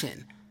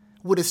connection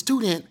with a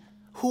student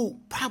who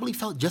probably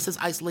felt just as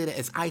isolated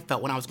as I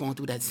felt when I was going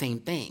through that same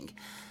thing.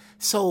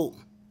 So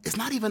it's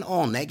not even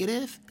all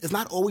negative. It's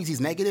not always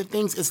these negative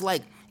things. It's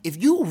like,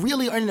 if you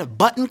really are into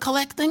button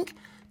collecting,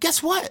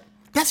 guess what?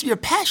 That's your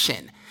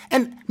passion.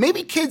 And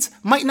maybe kids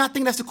might not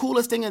think that's the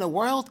coolest thing in the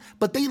world,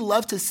 but they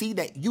love to see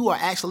that you are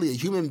actually a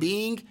human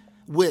being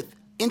with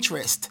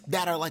interests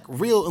that are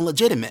real and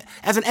legitimate.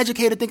 As an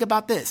educator, think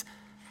about this.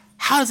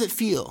 How does it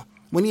feel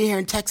when you're here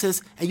in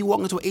Texas and you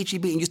walk into an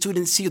HEB and your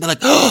students see you, they're like,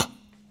 oh,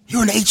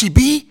 you're in the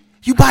HEB?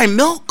 You buy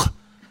milk?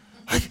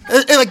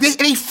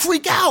 They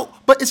freak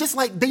out. But it's just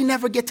they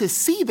never get to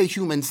see the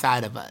human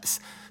side of us.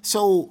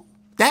 So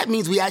that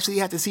means we actually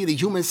have to see the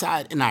human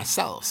side in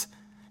ourselves.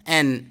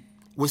 And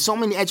with so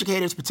many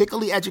educators,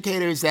 particularly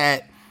educators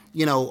that,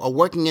 are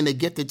working in the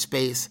gifted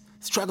space,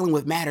 struggling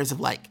with matters of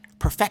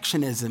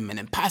perfectionism and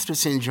imposter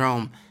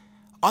syndrome,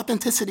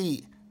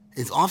 authenticity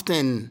is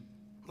often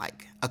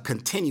a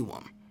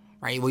continuum.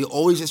 right? We're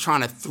always just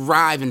trying to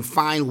thrive and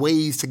find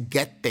ways to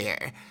get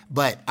there.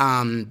 But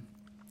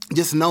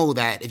just know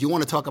that if you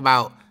want to talk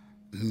about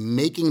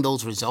making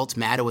those results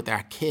matter with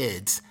our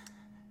kids,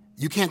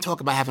 you can't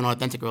talk about having an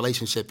authentic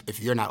relationship if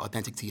you're not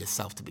authentic to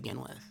yourself to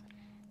begin with.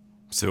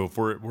 So if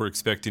we're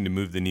expecting to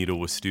move the needle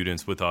with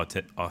students with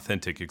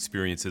authentic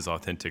experiences,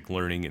 authentic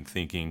learning and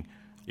thinking,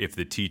 if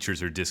the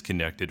teachers are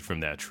disconnected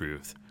from that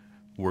truth,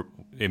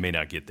 it may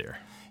not get there.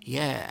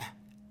 Yeah.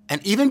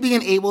 And even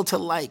being able to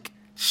like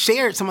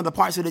share some of the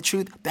parts of the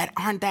truth that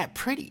aren't that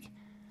pretty.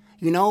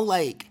 You know,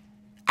 like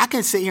I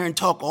can sit here and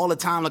talk all the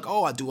time like,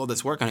 oh, I do all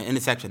this work on the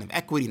intersection of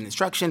equity and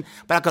instruction,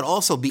 but I could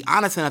also be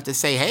honest enough to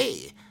say,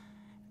 hey,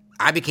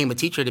 I became a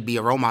teacher to be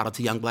a role model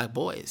to young black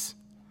boys.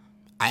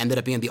 I ended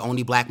up being the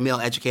only black male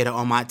educator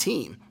on my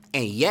team.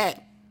 And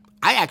yet,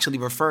 I actually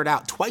referred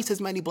out twice as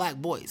many black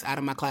boys out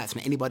of my class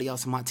than anybody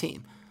else on my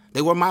team.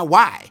 They were my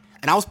why.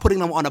 And I was putting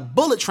them on a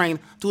bullet train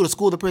through the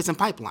school to prison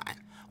pipeline.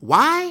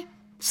 Why?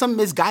 Some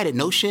misguided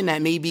notion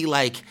that maybe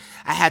like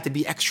I had to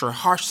be extra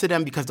harsh to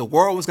them because the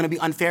world was going to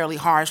be unfairly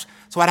harsh.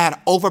 So I had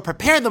to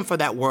over-prepare them for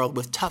that world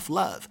with tough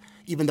love,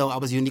 even though I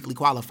was uniquely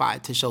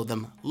qualified to show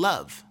them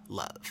love.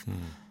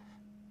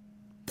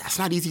 That's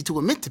not easy to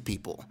admit to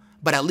people.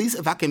 But at least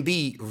if I can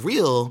be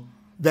real,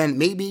 then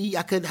maybe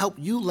I could help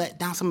you let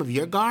down some of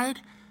your guard.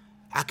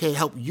 I could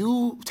help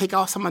you take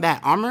off some of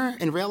that armor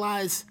and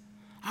realize,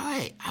 all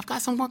right, I've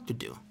got some work to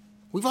do.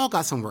 We've all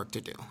got some work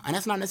to do. And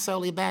that's not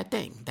necessarily a bad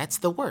thing. That's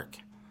the work.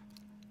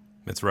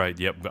 That's right.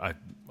 Yep, I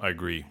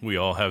agree. We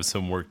all have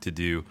some work to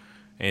do.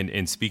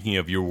 And speaking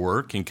of your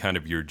work and kind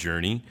of your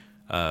journey,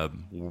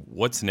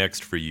 what's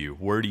next for you?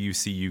 Where do you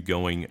see you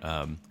going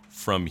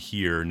from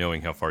here,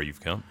 knowing how far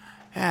you've come?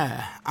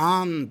 Yeah.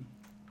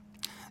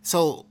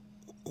 So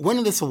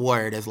winning this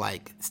award as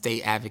like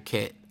State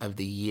Advocate of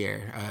the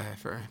Year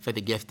for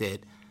the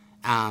gifted,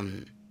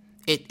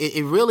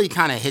 it really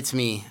kind of hits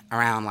me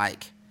around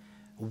like,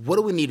 what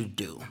do we need to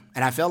do?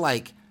 And I feel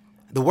like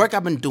the work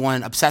I've been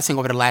doing, obsessing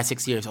over the last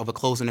 6 years over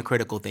closing the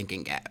critical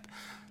thinking gap,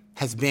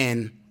 has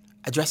been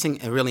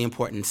addressing a really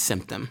important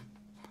symptom.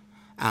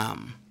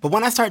 But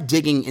when I start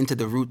digging into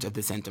the roots of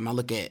the symptom, I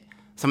look at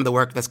some of the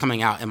work that's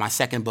coming out in my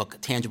second book,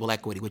 Tangible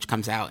Equity, which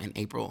comes out in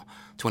April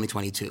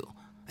 2022.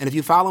 And if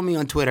you follow me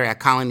on Twitter at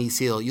Colin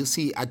Seale, you'll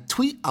see I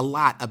tweet a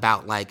lot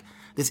about like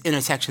this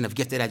intersection of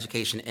gifted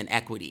education and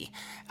equity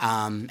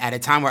at a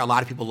time where a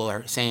lot of people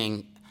are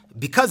saying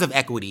because of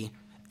equity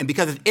and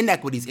because of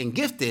inequities in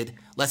gifted,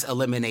 let's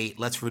eliminate,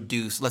 let's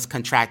reduce, let's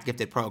contract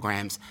gifted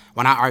programs,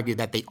 when I argue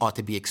that they ought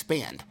to be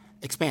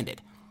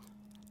expanded.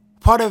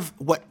 Part of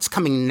what's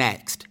coming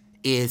next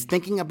is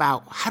thinking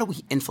about how do we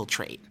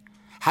infiltrate?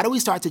 How do we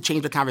start to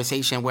change the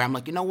conversation where I'm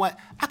like, you know what?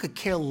 I could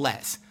care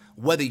less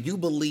whether you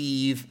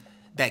believe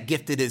that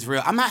gifted is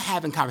real. I'm not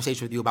having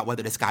conversation with you about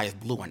whether the sky is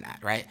blue or not,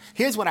 right?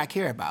 Here's what I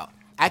care about.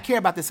 I care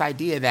about this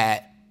idea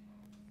that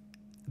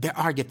there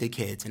are gifted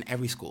kids in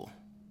every school.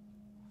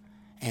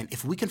 And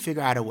if we can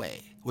figure out a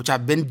way, which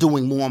I've been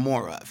doing more and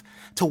more of,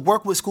 to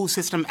work with school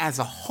system as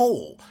a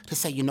whole to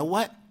say, you know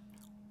what?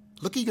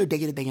 Look at your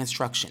day-to-day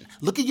instruction.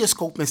 Look at your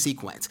scope and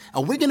sequence.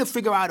 And we're going to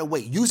figure out a way,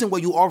 using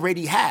what you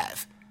already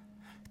have,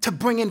 to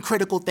bring in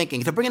critical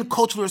thinking, to bring in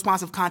culturally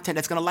responsive content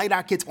that's going to light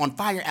our kids on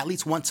fire at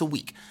least once a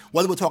week.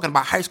 Whether we're talking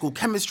about high school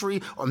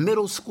chemistry or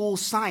middle school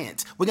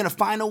science, we're going to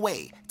find a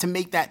way to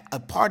make that a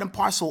part and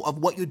parcel of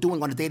what you're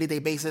doing on a day-to-day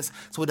basis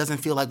so it doesn't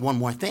feel like one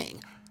more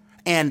thing.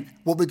 And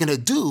what we're going to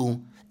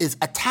do is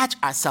attach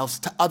ourselves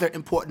to other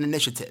important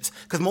initiatives.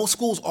 Because most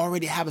schools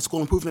already have a school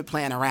improvement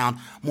plan around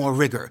more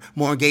rigor,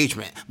 more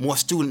engagement, more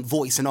student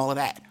voice and all of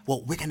that.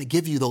 Well, we're going to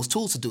give you those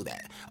tools to do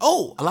that.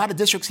 Oh, a lot of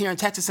districts here in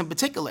Texas in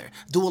particular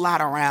do a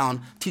lot around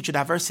teacher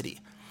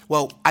diversity.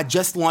 Well, I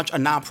just launched a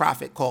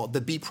nonprofit called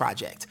the B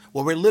Project,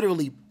 where we're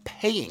literally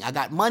paying. I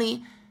got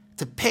money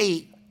to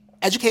pay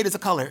educators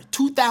of color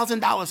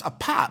 $2,000 a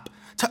pop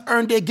to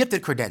earn their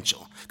gifted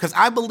credential. Because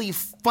I believe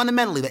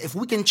fundamentally that if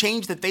we can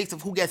change the face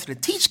of who gets to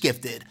teach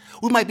gifted,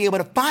 we might be able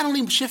to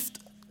finally shift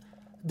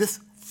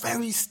this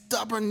very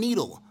stubborn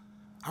needle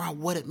around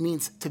what it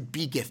means to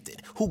be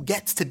gifted, who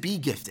gets to be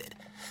gifted.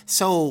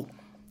 So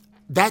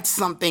that's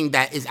something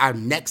that is our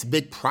next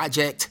big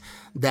project,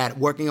 that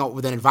working out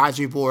with an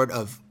advisory board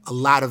of a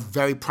lot of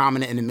very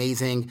prominent and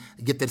amazing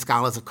gifted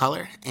scholars of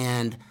color.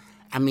 And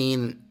I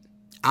mean,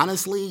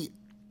 honestly,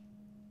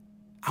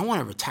 I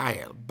want to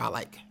retire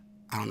by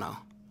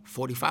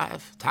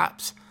 45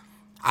 tops.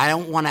 I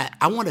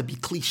want to be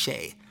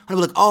cliche. I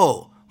want to be like,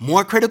 oh,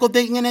 more critical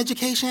thinking in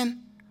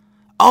education?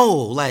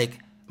 Oh, like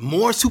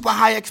more super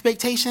high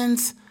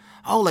expectations?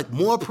 Oh, like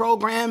more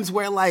programs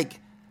where like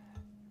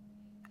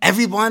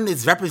everyone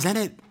is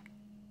represented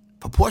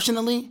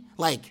proportionally?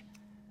 Like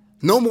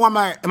no more am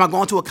I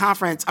going to a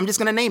conference. I'm just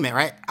going to name it,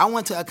 right? I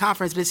went to a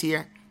conference this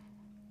year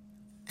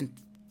in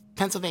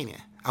Pennsylvania.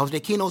 I was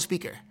the keynote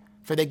speaker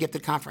for their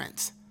gifted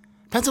conference.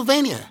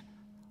 Pennsylvania,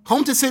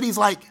 home to cities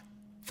like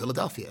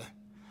Philadelphia,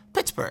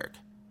 Pittsburgh,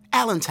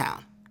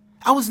 Allentown.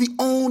 I was the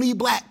only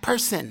black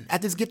person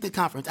at this gifted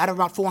conference out of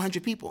about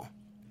 400 people.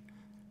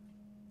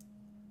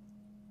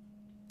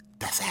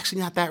 That's actually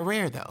not that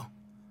rare, though.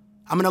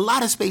 I'm in a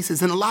lot of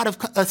spaces, in a lot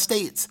of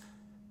states,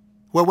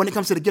 where when it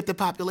comes to the gifted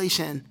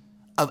population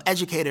of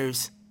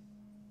educators,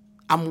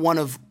 I'm one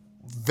of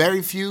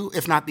very few,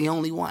 if not the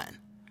only one.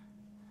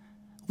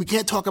 We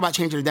can't talk about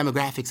changing the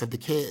demographics of the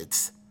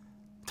kids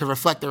to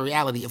reflect the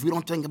reality if we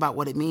don't think about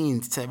what it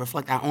means to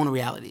reflect our own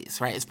realities,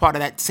 right? It's part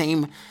of that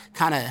same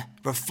kind of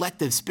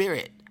reflective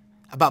spirit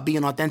about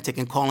being authentic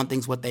and calling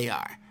things what they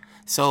are.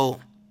 So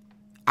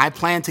I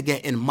plan to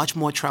get in much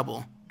more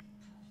trouble.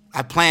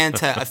 I plan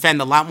to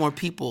offend a lot more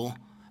people,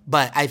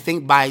 but I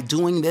think by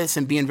doing this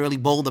and being really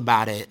bold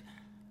about it,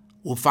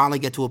 we'll finally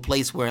get to a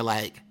place where,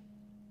 like,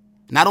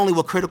 not only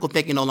will critical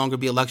thinking no longer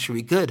be a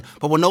luxury good,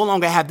 but we'll no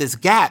longer have this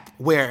gap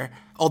where,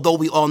 although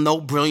we all know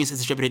brilliance is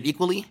distributed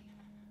equally,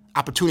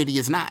 opportunity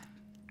is not.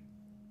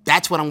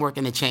 That's what I'm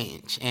working to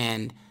change.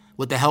 And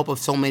with the help of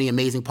so many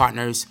amazing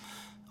partners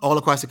all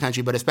across the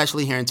country, but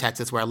especially here in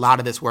Texas, where a lot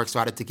of this work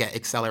started to get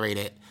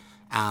accelerated,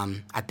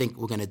 I think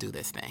we're going to do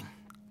this thing.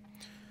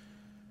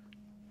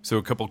 So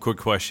a couple quick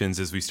questions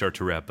as we start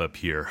to wrap up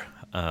here.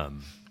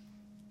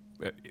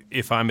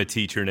 If I'm a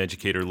teacher and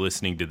educator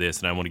listening to this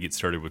and I want to get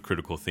started with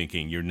critical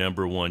thinking, your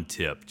number one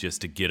tip just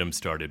to get them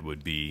started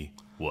would be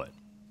what?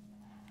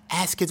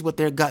 Ask kids what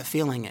their gut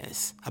feeling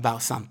is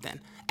about something.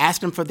 Ask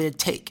them for their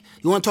take.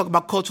 You want to talk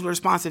about culturally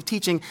responsive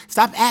teaching?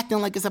 Stop acting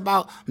like it's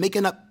about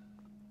making up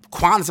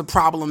Kwanzaa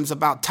problems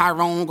about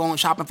Tyrone going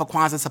shopping for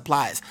Kwanzaa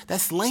supplies.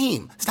 That's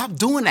lame. Stop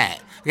doing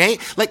that, okay?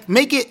 Like,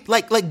 make it,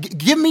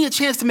 give me a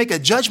chance to make a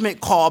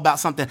judgment call about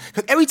something.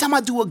 Because every time I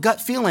do a gut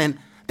feeling,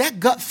 that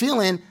gut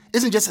feeling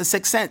isn't just a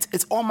sixth sense.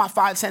 It's all my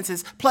five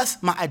senses,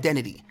 plus my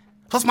identity,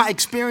 plus my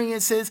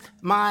experiences,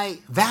 my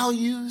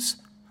values,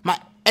 my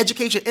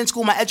education in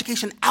school, my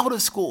education out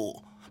of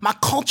school, my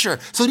culture.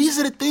 So these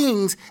are the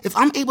things, if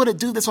I'm able to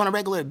do this on a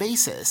regular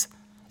basis,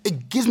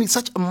 it gives me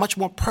such a much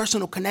more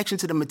personal connection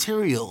to the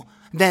material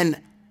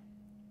than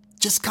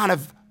just kind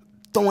of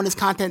throwing this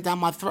content down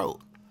my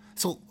throat.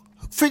 So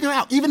figure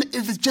out, even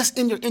if it's just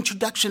in your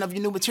introduction of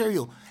your new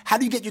material, how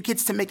do you get your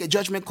kids to make a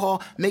judgment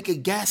call, make a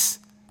guess,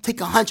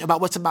 take a hunch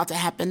about what's about to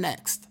happen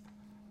next?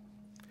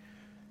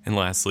 And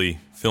lastly,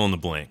 fill in the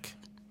blank.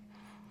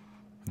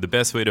 The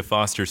best way to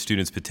foster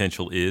students'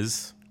 potential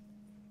is?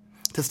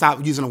 To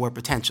stop using the word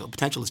potential.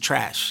 Potential is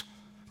trash,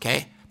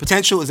 okay?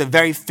 Potential is a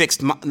very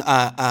fixed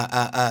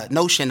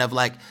notion of,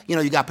 like,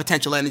 you got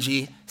potential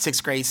energy,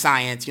 sixth grade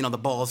science, the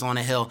ball's on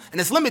a hill.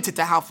 And it's limited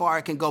to how far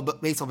it can go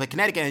based on the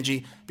kinetic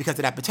energy because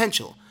of that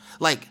potential.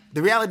 Like,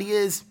 the reality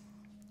is,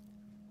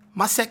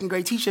 my second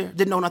grade teacher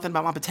didn't know nothing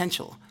about my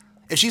potential.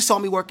 If she saw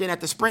me working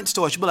at the Sprint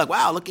store, she'd be like,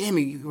 wow, look at him,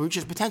 he reached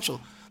his potential.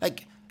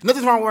 Like,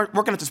 nothing's wrong with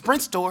working at the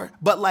Sprint store,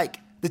 but, like,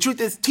 the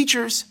truth is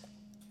teachers,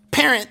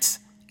 parents,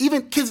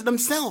 even kids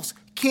themselves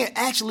can't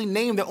actually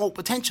name their own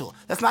potential.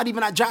 That's not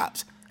even our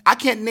jobs. I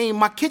can't name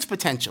my kids'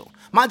 potential.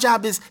 My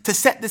job is to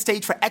set the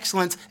stage for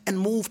excellence and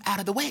move out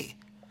of the way.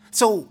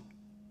 So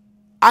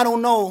I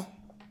don't know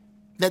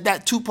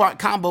that two-part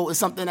combo is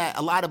something that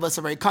a lot of us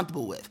are very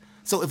comfortable with.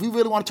 So if we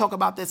really want to talk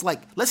about this,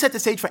 like, let's set the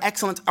stage for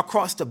excellence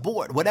across the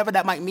board, whatever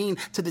that might mean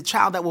to the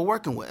child that we're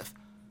working with,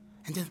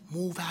 and just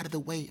move out of the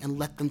way and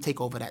let them take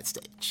over that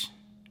stage.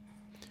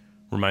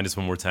 Remind us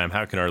one more time,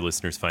 how can our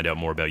listeners find out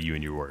more about you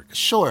and your work?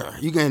 Sure.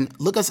 You can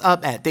look us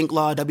up at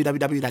ThinkLaw,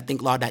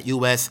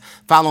 www.thinklaw.us.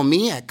 Follow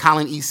me at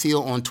Colin E.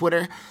 Seale on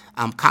Twitter.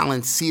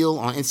 Colin Seale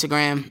on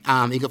Instagram.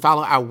 You can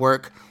follow our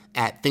work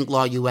at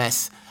ThinkLaw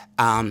US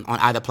on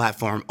either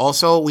platform.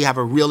 Also, we have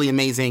a really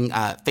amazing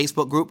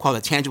Facebook group called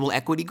the Tangible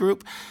Equity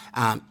Group.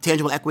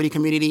 Tangible Equity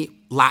Community,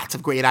 lots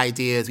of great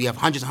ideas. We have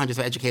hundreds and hundreds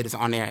of educators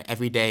on there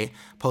every day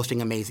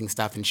posting amazing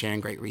stuff and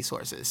sharing great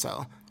resources.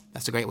 So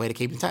that's a great way to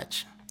keep in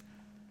touch.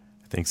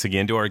 Thanks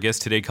again to our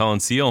guest today, Colin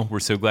Seale.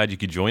 We're so glad you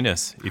could join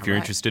us. If you're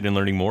interested in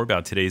learning more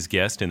about today's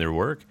guest and their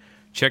work,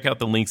 check out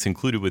the links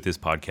included with this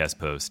podcast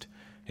post.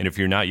 And if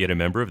you're not yet a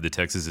member of the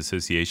Texas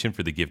Association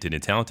for the Gifted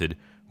and Talented,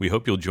 we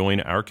hope you'll join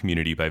our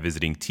community by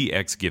visiting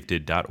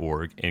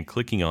txgifted.org and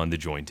clicking on the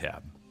Join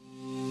tab.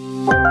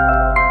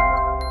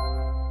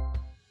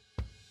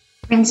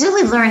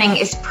 Renzulli Learning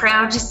is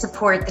proud to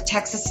support the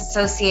Texas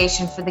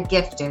Association for the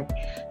Gifted,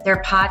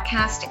 their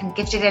podcast and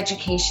gifted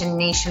education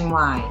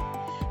nationwide.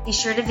 Be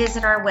sure to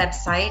visit our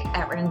website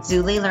at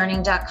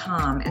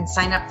renzullilearning.com and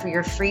sign up for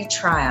your free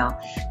trial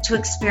to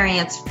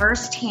experience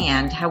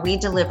firsthand how we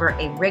deliver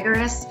a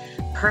rigorous,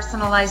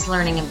 personalized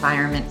learning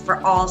environment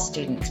for all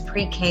students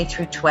pre-K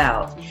through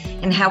 12,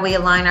 and how we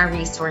align our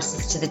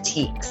resources to the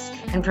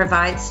TEKS and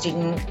provide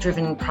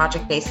student-driven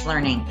project-based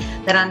learning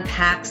that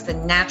unpacks the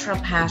natural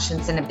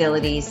passions and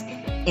abilities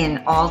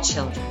in all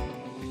children.